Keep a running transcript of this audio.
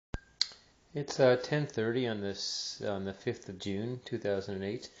It's 10:30 on the 5th of June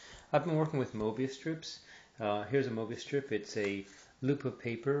 2008. I've been working with Mobius strips. Here's a Mobius strip. It's a loop of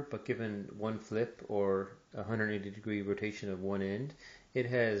paper, but given one flip or 180-degree rotation of one end, it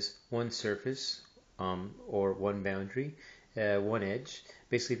has one surface or one boundary, one edge.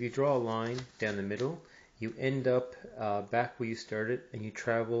 Basically, if you draw a line down the middle, you end up back where you started, and you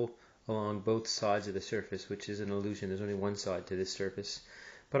travel along both sides of the surface, which is an illusion. There's only one side to this surface.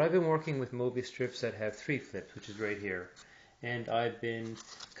 But I've been working with Mobius strips that have three flips, which is right here. And I've been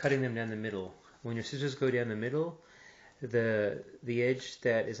cutting them down the middle. When your scissors go down the middle, the edge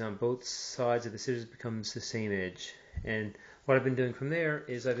that is on both sides of the scissors becomes the same edge. And what I've been doing from there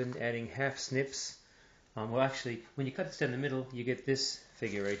is I've been adding half snips. Well, actually, when you cut this down the middle, you get this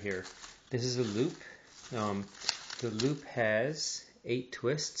figure right here. This is a loop. The loop has 8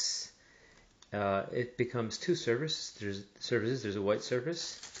 twists. It becomes two surfaces. There's a white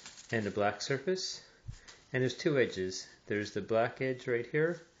surface and a black surface, and there's two edges. There's the black edge right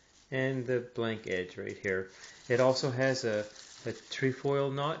here and the blank edge right here. It also has a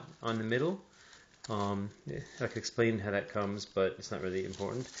trefoil knot on the middle. I could explain how that comes, but it's not really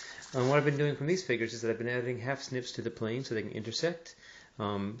important. What I've been doing from these figures is that I've been adding half snips to the plane so they can intersect.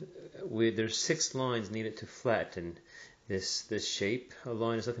 There's 6 lines needed to flatten this shape. A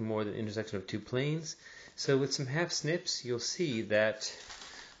line is nothing more than the intersection of two planes. So with some half snips, you'll see that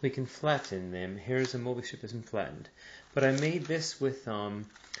we can flatten them. Here's a Mobius strip that's been flattened. But I made this with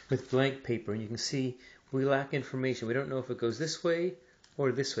blank paper, and you can see we lack information. We don't know if it goes this way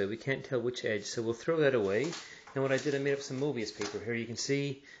or this way. We can't tell which edge, so we'll throw that away. And what I did, I made up some Mobius paper. Here you can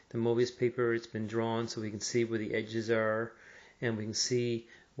see the Mobius paper. It's been drawn so we can see where the edges are, and we can see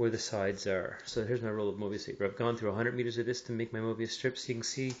where the sides are. So here's my roll of Mobius paper. I've gone through 100 meters of this to make my Mobius strips. You can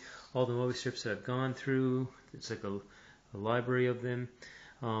see all the Mobius strips that I've gone through. It's like a library of them.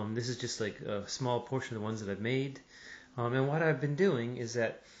 This is just like a small portion of the ones that I've made. And what I've been doing is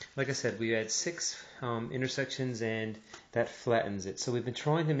that, like I said, we had 6 intersections, and that flattens it. So we've been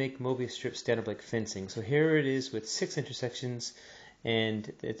trying to make Mobius strips stand up like fencing. So here it is with 6 intersections,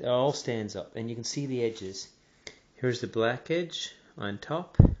 and it all stands up. And you can see the edges. Here's the black edge on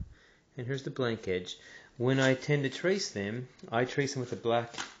top, and here's the blank edge. When I tend to trace them, I trace them with the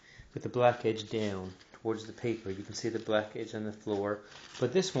black edge down towards the paper. You can see the black edge on the floor.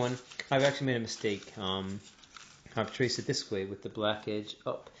 But this one, I've actually made a mistake. I've traced it this way with the black edge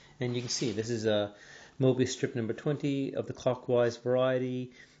up. And you can see this is a Mobius strip number 20 of the clockwise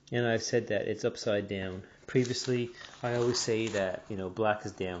variety, and I've said that it's upside down. Previously, I always say that black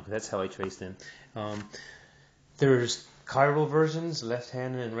is down. That's how I trace them. There's chiral versions,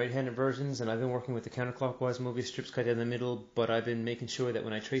 left-handed and right-handed versions, and I've been working with the counterclockwise Mobius strips cut down the middle, but I've been making sure that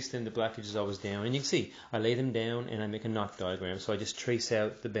when I trace them, the black edge is always down. And you can see, I lay them down and I make a knot diagram, so I just trace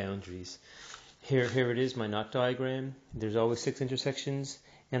out the boundaries. Here it is, my knot diagram. There's always 6 intersections,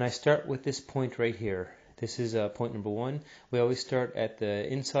 and I start with this point right here. This is point number 1. We always start at the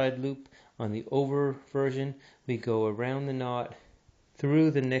inside loop. On the over version, we go around the knot,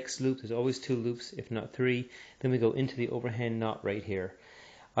 through the next loop. There's always 2 loops, if not 3. Then we go into the overhand knot right here.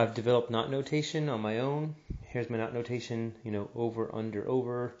 I've developed knot notation on my own. Here's my knot notation, over, under,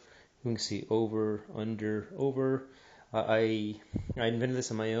 over. You can see over, under, over. I invented this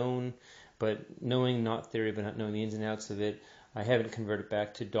on my own, but knowing knot theory but not knowing the ins and outs of it, I haven't converted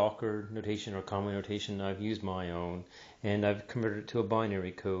back to Docker notation or Conway notation. I've used my own, and I've converted it to a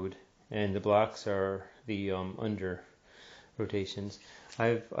binary code, and the blocks are the under rotations.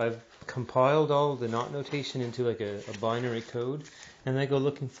 I've compiled all the knot notation into like a binary code, and I go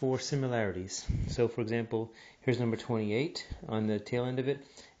looking for similarities. So for example, here's number 28 on the tail end of it.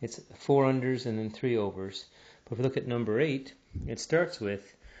 It's 4 unders and then 3 overs. But if we look at number 8, it starts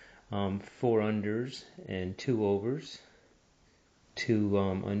with 4 unders and 2 overs, 2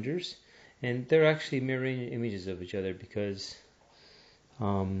 unders, and they're actually mirroring images of each other because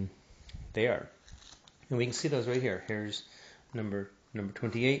they are. And we can see those right here. Here's number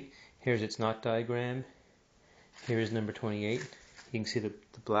 28. Here's its knot diagram. Here is number 28. You can see the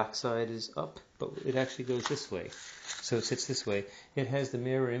black side is up, but it actually goes this way. So it sits this way. It has the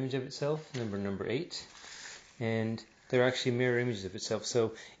mirror image of itself, number 8, and they're actually mirror images of itself.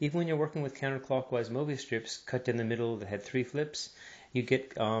 So even when you're working with counterclockwise Mobius strips cut down the middle that had 3 flips, you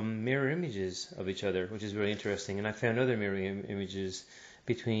get mirror images of each other, which is really interesting. And I found other mirror images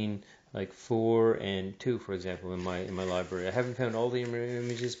between like 4 and 2, for example, in my library. I haven't found all the mirror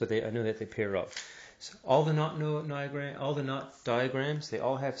images, but I know that they pair up. So all the knot diagrams, they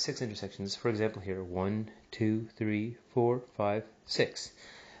all have 6 intersections. For example, here 1, 2, 3, 4, 5, 6.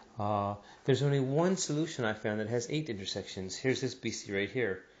 There's only one solution I found that has 8 intersections. Here's this beastie right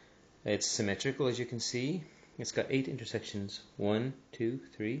here. It's symmetrical, as you can see. It's got 8 intersections. 1, 2,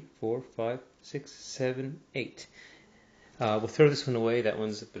 3, 4, 5, 6, 7, 8. We'll throw this one away. That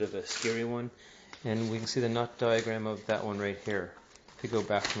one's a bit of a scary one. And we can see the knot diagram of that one right here. If we go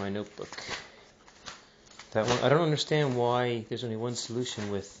back to my notebook. That one, I don't understand why there's only one solution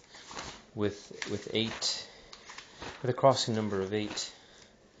with 8, with a crossing number of 8.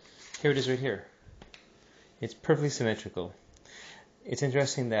 Here it is right here. It's perfectly symmetrical. It's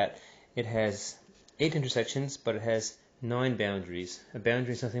interesting that it has 8 intersections, but it has 9 boundaries. A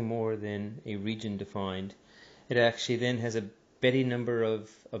boundary is nothing more than a region defined. It actually then has a Betti number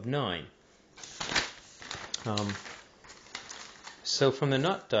of 9. So from the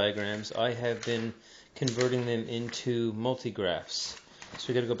knot diagrams, I have been converting them into multigraphs. So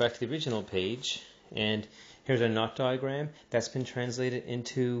we're going to go back to the original page, and here's a knot diagram that's been translated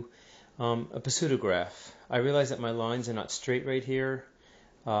into a pseudograph. I realize that my lines are not straight right here,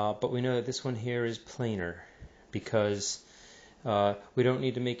 but we know that this one here is planar because we don't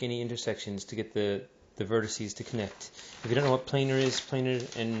need to make any intersections to get the vertices to connect. If you don't know what planar is, planar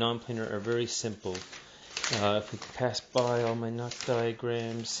and non-planar are very simple. If we pass by all my knot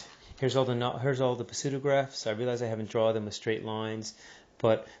diagrams, here's all the pseudographs. I realize I haven't drawn them with straight lines,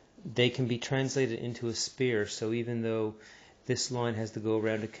 but they can be translated into a sphere. So even though this line has to go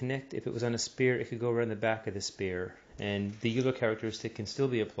around to connect, if it was on a sphere, it could go around the back of the sphere, and the Euler characteristic can still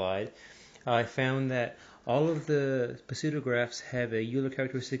be applied. I found that all of the pseudographs have a Euler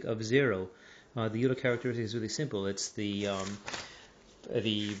characteristic of 0. The Euler characteristic is really simple. It's the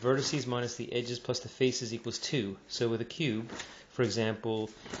vertices minus the edges plus the faces equals 2. So with a cube, for example,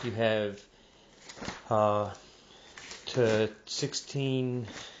 you have to 16.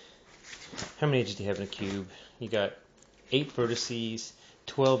 How many edges do you have in a cube? You got 8 vertices,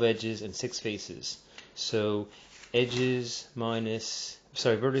 12 edges, and 6 faces. So vertices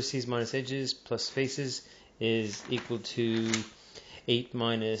minus edges plus faces is equal to 8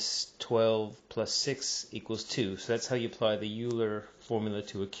 minus 12 plus 6 equals 2. So that's how you apply the Euler formula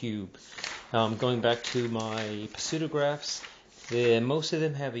to a cube. Going back to my pseudographs, most of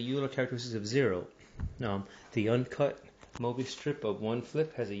them have a Euler characteristic of 0. The uncut Mobius strip of one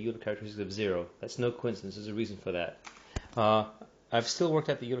flip has a Euler characteristic of 0. That's no coincidence. There's a reason for that. I've still worked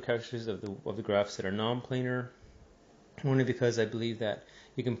out the Euler characteristics of the graphs that are non-planar, only because I believe that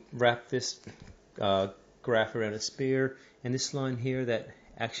you can wrap this graph around a sphere, and this line here that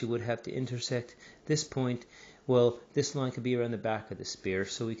actually would have to intersect this point, well, this line could be around the back of the sphere,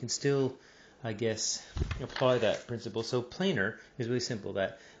 so we can still, I guess, apply that principle. So planar is really simple,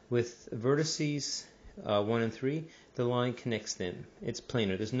 that with vertices 1 and 3, the line connects them. It's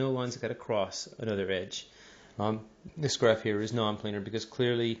planar. There's no lines that got to cross another edge. This graph here is non-planar because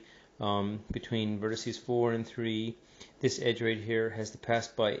clearly between vertices 4 and 3, this edge right here has to pass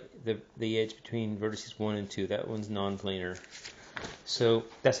by the edge between vertices 1 and 2. That one's non-planar. So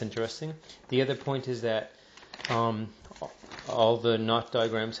that's interesting. The other point is that all the knot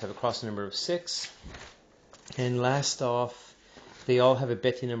diagrams have a cross number of 6. And last off, they all have a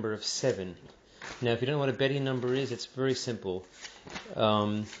Betti number of 7. Now, if you don't know what a Betti number is, it's very simple.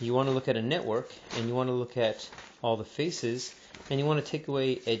 You want to look at a network, and you want to look at all the faces, and you want to take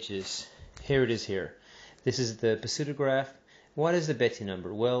away edges. Here it is here. This is the pseudograph. What is the Betti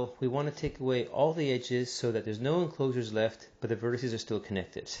number? Well, we want to take away all the edges so that there's no enclosures left, but the vertices are still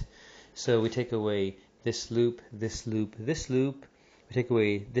connected. So we take away this loop, this loop, this loop. We take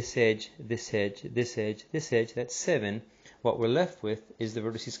away this edge, this edge, this edge, this edge. That's 7. What we're left with is the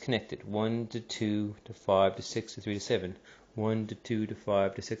vertices connected. 1 to 2 to 5 to 6 to 3 to 7. 1 to 2 to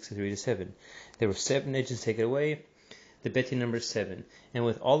 5 to 6 to 3 to 7. There were 7 edges taken away. The Betti number is 7. And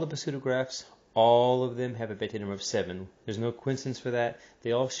with all the pseudographs, all of them have a Betti number of 7. There's no coincidence for that.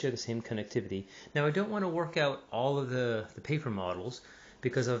 They all share the same connectivity. Now, I don't want to work out all of the paper models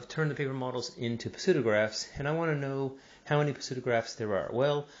because I've turned the paper models into pseudographs, and I want to know how many pseudographs there are.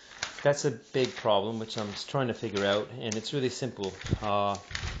 Well, that's a big problem, which I'm just trying to figure out, and it's really simple.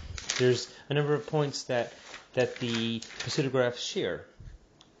 There's a number of points that the pseudographs share.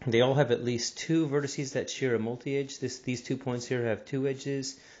 They all have at least 2 vertices that share a multi-edge. These 2 points here have 2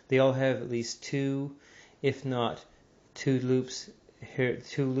 edges. They all have at least 2, if not 2 loops. Here,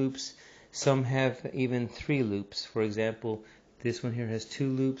 2 loops. Some have even 3 loops. For example, this one here has 2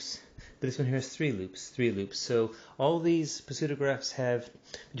 loops, but this one here has 3 loops. So all these pseudographs have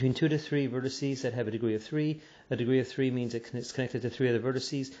between 2 to 3 vertices that have a degree of 3. A degree of 3 means it's connected to 3 other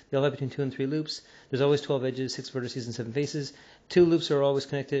vertices. They all have between 2 and 3 loops. There's always 12 edges, 6 vertices, and 7 faces. 2 loops are always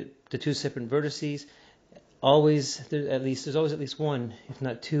connected to 2 separate vertices. There's always at least 1, if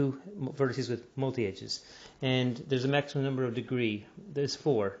not 2 vertices with multi-edges. and there's a maximum number of degree. There's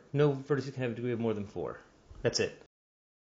 4. No vertex can have a degree of more than 4. That's it.